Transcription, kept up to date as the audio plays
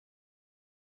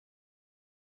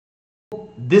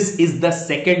this is the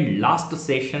second last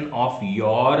session of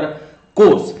your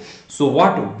course. So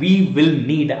what we will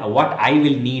need, what I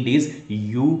will need is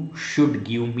you should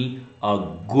give me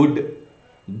a good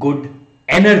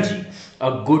energy,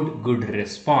 a good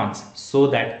response, so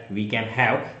that we can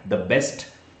have the best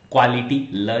quality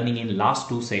learning in last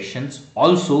two sessions.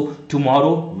 Also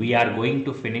tomorrow we are going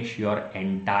to finish your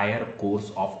entire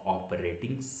course of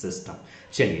operating system.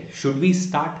 Chaliye, should we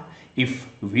start? If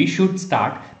we should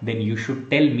start, then you should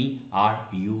tell me, are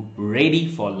you ready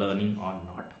for learning or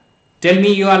not? Tell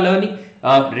me you are learning,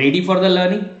 ready for the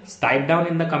learning. Type down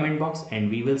in the comment box and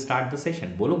we will start the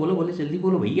session. Bolo bolo bolo jaldi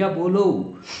bolo bhaiya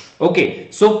bolo. Okay,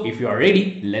 so if you are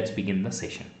ready, let's begin the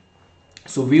session.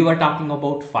 So we were talking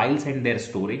about files and their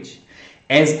storage.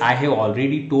 As I have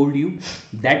already told you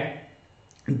that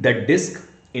the disk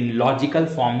in logical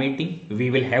formatting,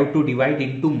 we will have to divide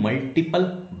into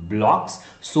multiple blocks,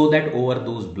 so that over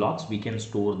those blocks we can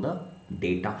store the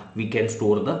data, we can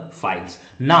store the files.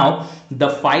 Now the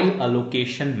file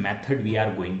allocation method we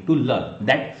are going to learn,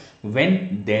 that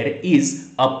when there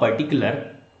is a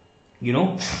particular,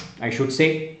 I should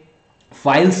say,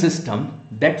 file system,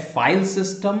 that file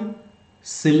system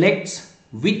selects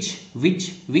which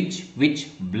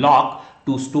block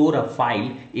to store a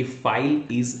file if file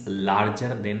is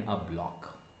larger than a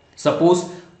block.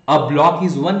 Suppose a block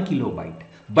is 1 kilobyte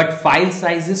but file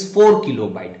size is 4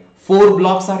 kilobyte. 4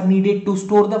 blocks are needed to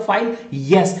store the file.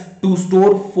 Yes, to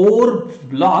store 4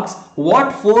 blocks.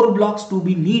 What 4 blocks to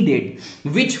be needed?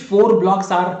 Which 4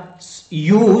 blocks are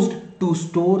used to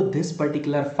store this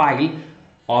particular file?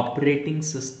 Operating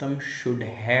system should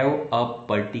have a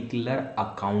particular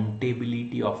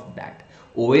accountability of that.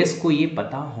 OS को ये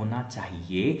पता होना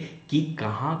चाहिए कि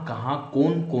कहां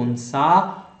कौन सा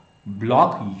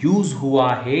block use हुआ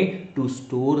है to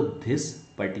store this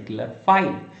particular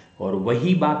file, और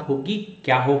वही बात होगी,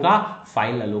 क्या होगा,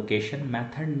 फाइल एलोकेशन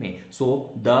मेथड में.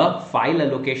 So the file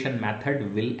allocation method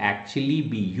will actually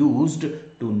be used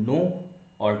to know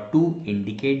or to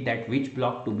indicate that which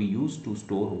block to be used to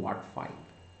store what file.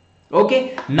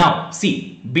 Okay, now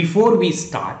see, before we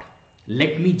start,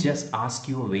 let me just ask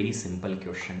you a very simple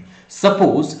question.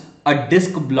 Suppose a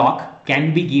disk block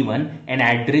can be given an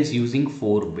address using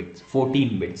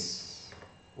 14 bits.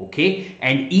 Okay,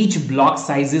 and each block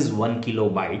size is 1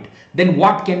 kilobyte. Then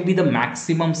what can be the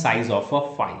maximum size of a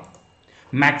file?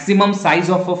 Maximum size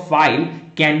of a file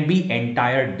can be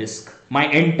entire disk. My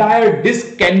entire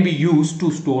disk can be used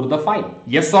to store the file.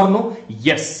 Yes or no?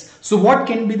 Yes. So what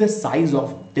can be the size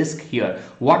of disk here?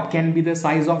 What can be the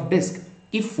size of disk?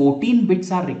 If 14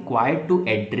 bits are required to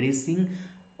addressing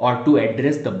or to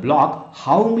address the block,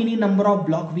 how many number of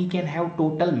block we can have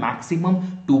total? Maximum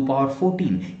 2 power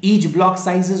 14. Each block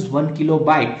size is 1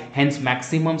 kilobyte. Hence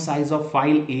maximum size of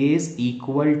file is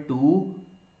equal to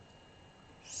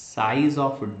size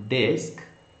of disk,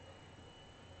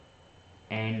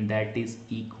 and that is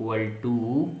equal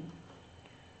to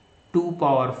 2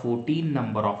 power 14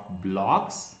 number of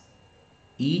blocks.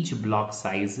 Each block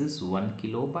size is 1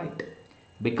 kilobyte,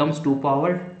 becomes 2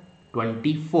 power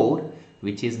 24,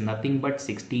 which is nothing but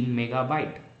 16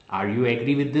 megabyte. Are you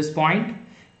agree with this point?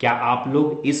 क्या आप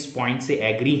लोग इस point से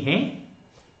agree हैं?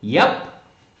 Yup.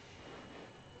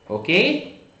 Okay.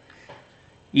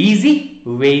 Easy,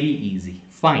 very easy.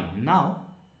 Fine. Now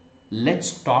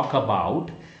let's talk about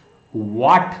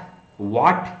what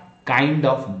kind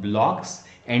of blocks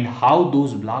and how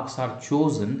those blocks are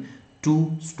chosen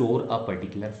to store a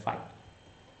particular file.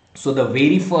 So the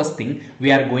very first thing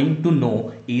we are going to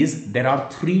know is there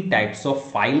are 3 types of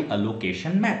file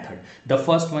allocation method. The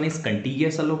first one is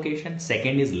contiguous allocation,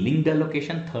 second is linked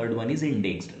allocation, third one is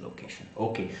indexed allocation.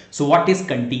 Okay, so what is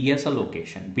contiguous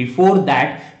allocation? Before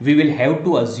that, we will have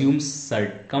to assume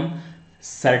certain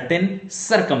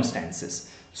circumstances.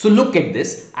 So look at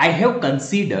this. I have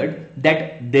considered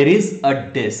that there is a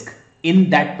disk. In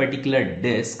that particular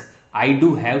disk, I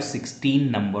do have 16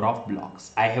 number of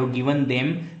blocks. I have given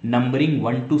them numbering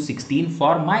 1 to 16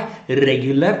 for my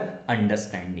regular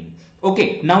understanding.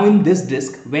 Okay, now in this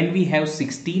disk, when we have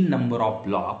 16 number of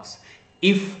blocks,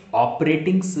 if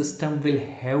operating system will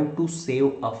have to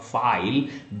save a file,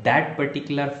 that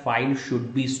particular file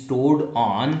should be stored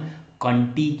on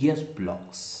contiguous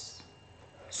blocks.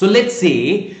 So let's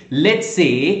say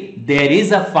there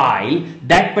is a file,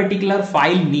 that particular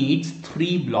file needs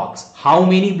 3 blocks. How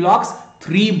many blocks?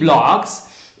 3 blocks.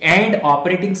 And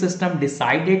operating system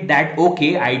decided that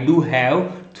okay, I do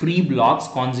have 3 blocks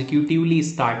consecutively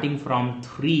starting from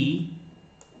 3,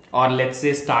 or let's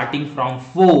say starting from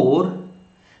 4.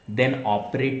 Then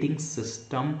operating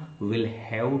system will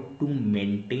have to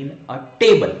maintain a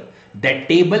table. That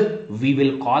table we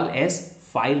will call as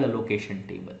file allocation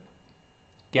table.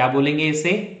 क्या बोलेंगे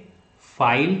इसे?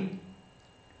 File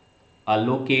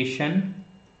allocation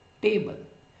table.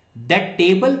 That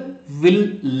table will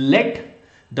let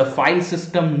the file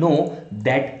system know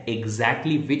that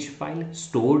exactly which file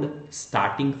stored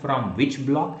starting from which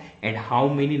block and how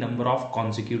many number of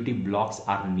consecutive blocks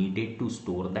are needed to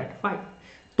store that file.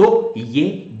 तो ये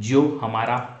जो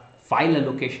हमारा file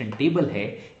allocation table है,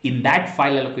 in that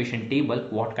file allocation table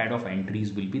what kind of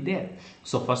entries will be there?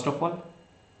 So first of all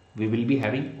we will be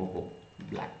having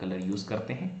black color use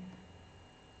करते हैं.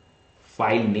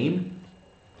 File name,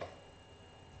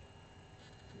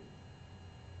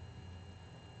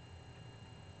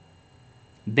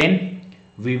 then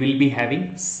we will be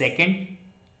having second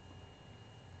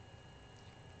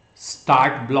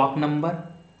start block number,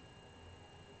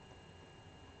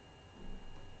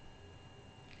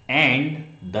 and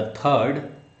the third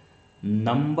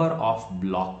number of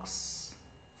blocks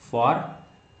for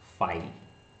file.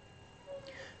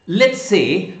 Let's say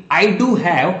I do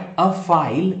have a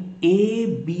file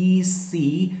abc.doc.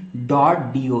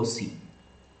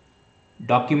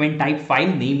 Document type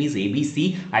file name is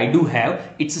abc. I do have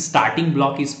its starting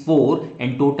block is 4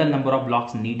 and total number of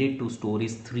blocks needed to store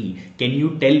is 3. Can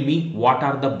you tell me what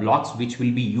are the blocks which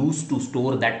will be used to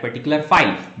store that particular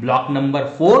file? Block number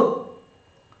 4,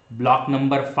 block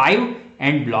number 5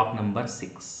 and block number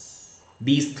 6.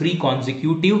 These 3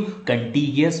 consecutive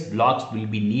contiguous blocks will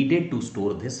be needed to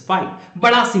store this file.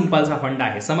 बड़ा simple सा फंडा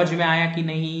है. समझ में आया कि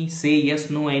नहीं? Say yes,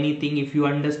 no, anything if you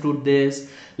understood this.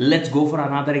 Let's go for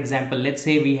another example. Let's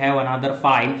say we have another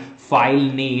file. File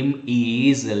name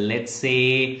is, let's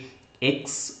say,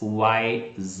 xyz.pdf.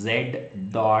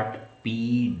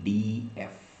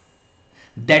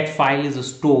 That file is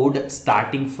stored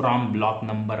starting from block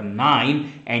number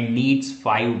 9 and needs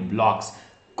 5 blocks.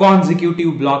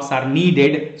 Consecutive blocks are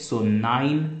needed, so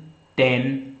 9,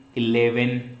 10,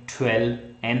 11, 12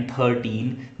 and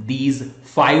 13. These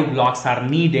 5 blocks are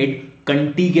needed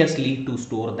contiguously to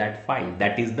store that file.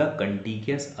 That is the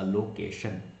contiguous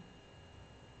allocation.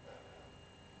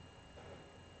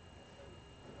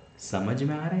 समझ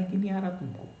में आ रहा है कि नहीं आ रहा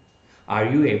तुमको? Are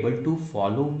you able to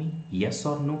follow me? Yes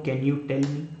or no? Can you tell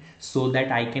me so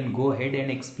that I can go ahead and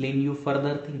explain you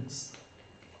further things?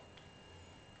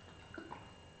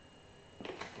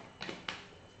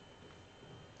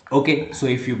 Okay, so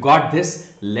if you got this,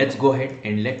 let's go ahead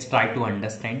and let's try to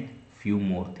understand few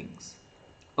more things.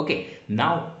 Okay,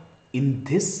 now in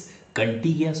this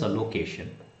contiguous allocation,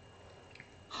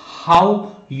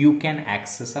 how you can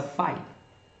access a file?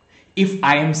 If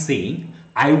I am saying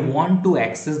I want to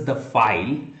access the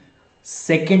file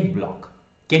second block,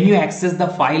 can you access the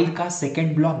file ka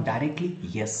second block directly?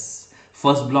 Yes.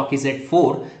 First block is at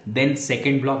 4, then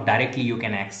second block directly you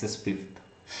can access 5th.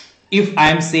 If I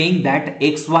am saying that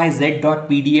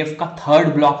xyz.pdf ka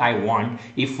third block I want,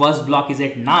 if first block is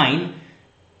at 9,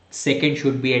 second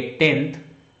should be at 10th,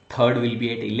 third will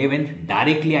be at 11th,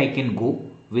 directly I can go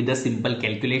with a simple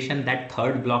calculation that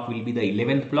third block will be the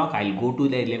 11th block. I'll go to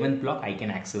the 11th block, I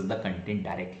can access the content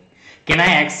directly. Can I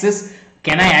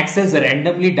access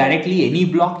randomly directly any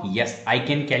block? Yes, I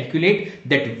can calculate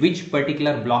that which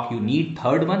particular block you need.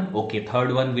 Third one, okay,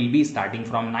 third one will be starting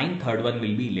from 9, third one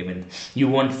will be 11th. You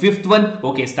want fifth one,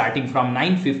 okay, starting from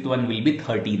 9, fifth one will be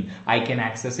 13. I can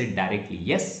access it directly,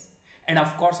 yes. And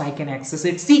of course, I can access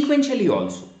it sequentially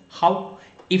also. How?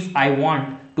 If I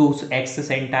want to access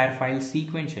entire file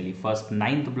sequentially, first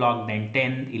 9th block, then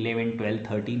 10, 11, 12,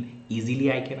 13,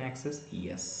 easily I can access,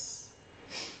 yes.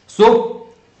 So,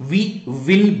 we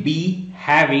will be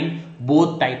having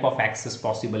both type of access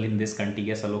possible in this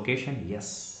contiguous allocation,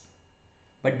 yes.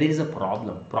 But there is a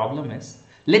problem. Problem is,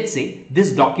 let's say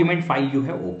this document file you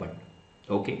have opened,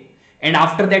 okay, and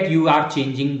after that you are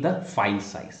changing the file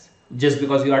size just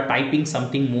because you are typing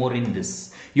something more in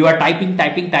this. You are typing,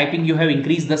 you have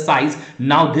increased the size.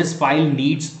 Now this file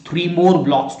needs 3 more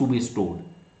blocks to be stored.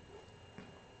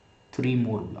 3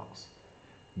 more blocks.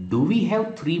 Do we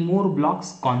have 3 more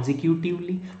blocks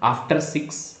consecutively after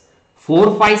 6?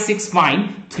 4, 5, 6,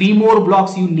 fine. 3 more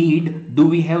blocks you need. Do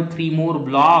we have 3 more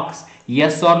blocks?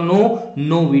 Yes or no?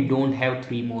 No, we don't have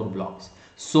 3 more blocks.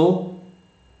 So,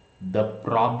 the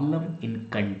problem in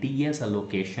contiguous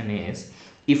allocation is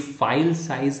if file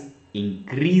size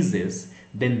increases,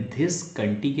 then this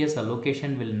contiguous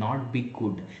allocation will not be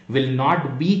good, will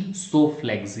not be so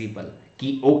flexible.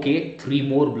 Okay, 3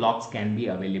 more blocks can be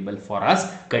available for us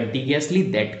contiguously.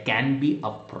 That can be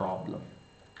a problem.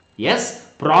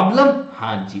 Yes, problem?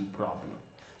 Hanji, problem.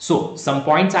 So, some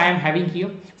points I am having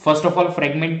here. First of all,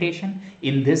 fragmentation.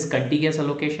 In this contiguous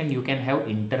allocation, you can have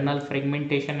internal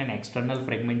fragmentation and external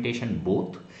fragmentation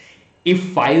both.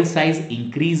 If file size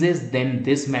increases, then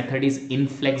this method is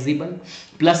inflexible.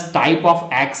 Plus type of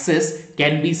access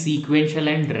can be sequential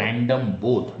and random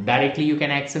both. Directly you can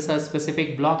access a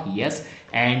specific block, yes,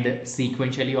 and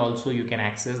sequentially also you can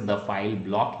access the file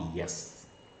block, yes.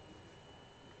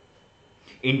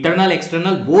 Internal,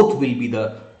 external, both will be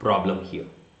the problem here.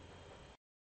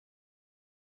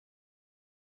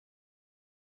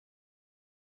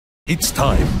 It's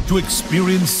time to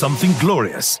experience something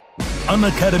glorious.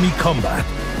 Unacademy Combat.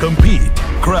 Compete,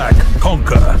 crack,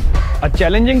 conquer. A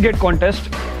challenging gate contest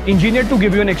engineered to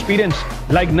give you an experience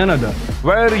like none other.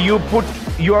 Where you put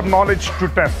your knowledge to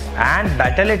test and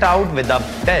battle it out with the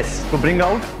best. To bring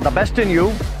out the best in you,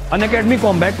 Unacademy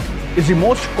Combat is the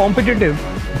most competitive,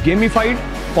 gamified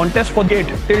contest for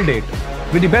gate till date,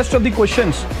 with the best of the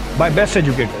questions by best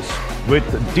educators.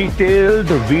 with detailed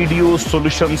video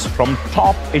solutions from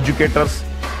top educators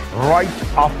right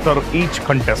after each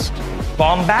contest.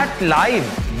 Combat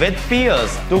live with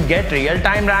peers to get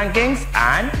real-time rankings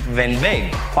and win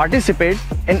big. Participate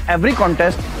in every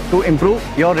contest to improve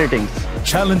your ratings.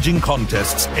 Challenging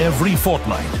contests every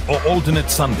fortnight or alternate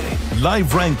Sunday.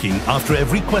 Live ranking after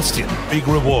every question. Big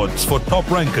rewards for top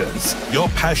rankers. Your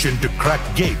passion to crack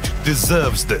gate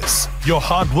deserves this. Your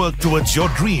hard work towards your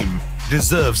dream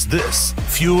deserves this.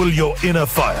 Fuel your inner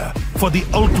fire for the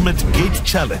ultimate gate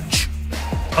challenge.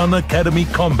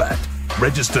 Unacademy Combat.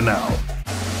 Register now.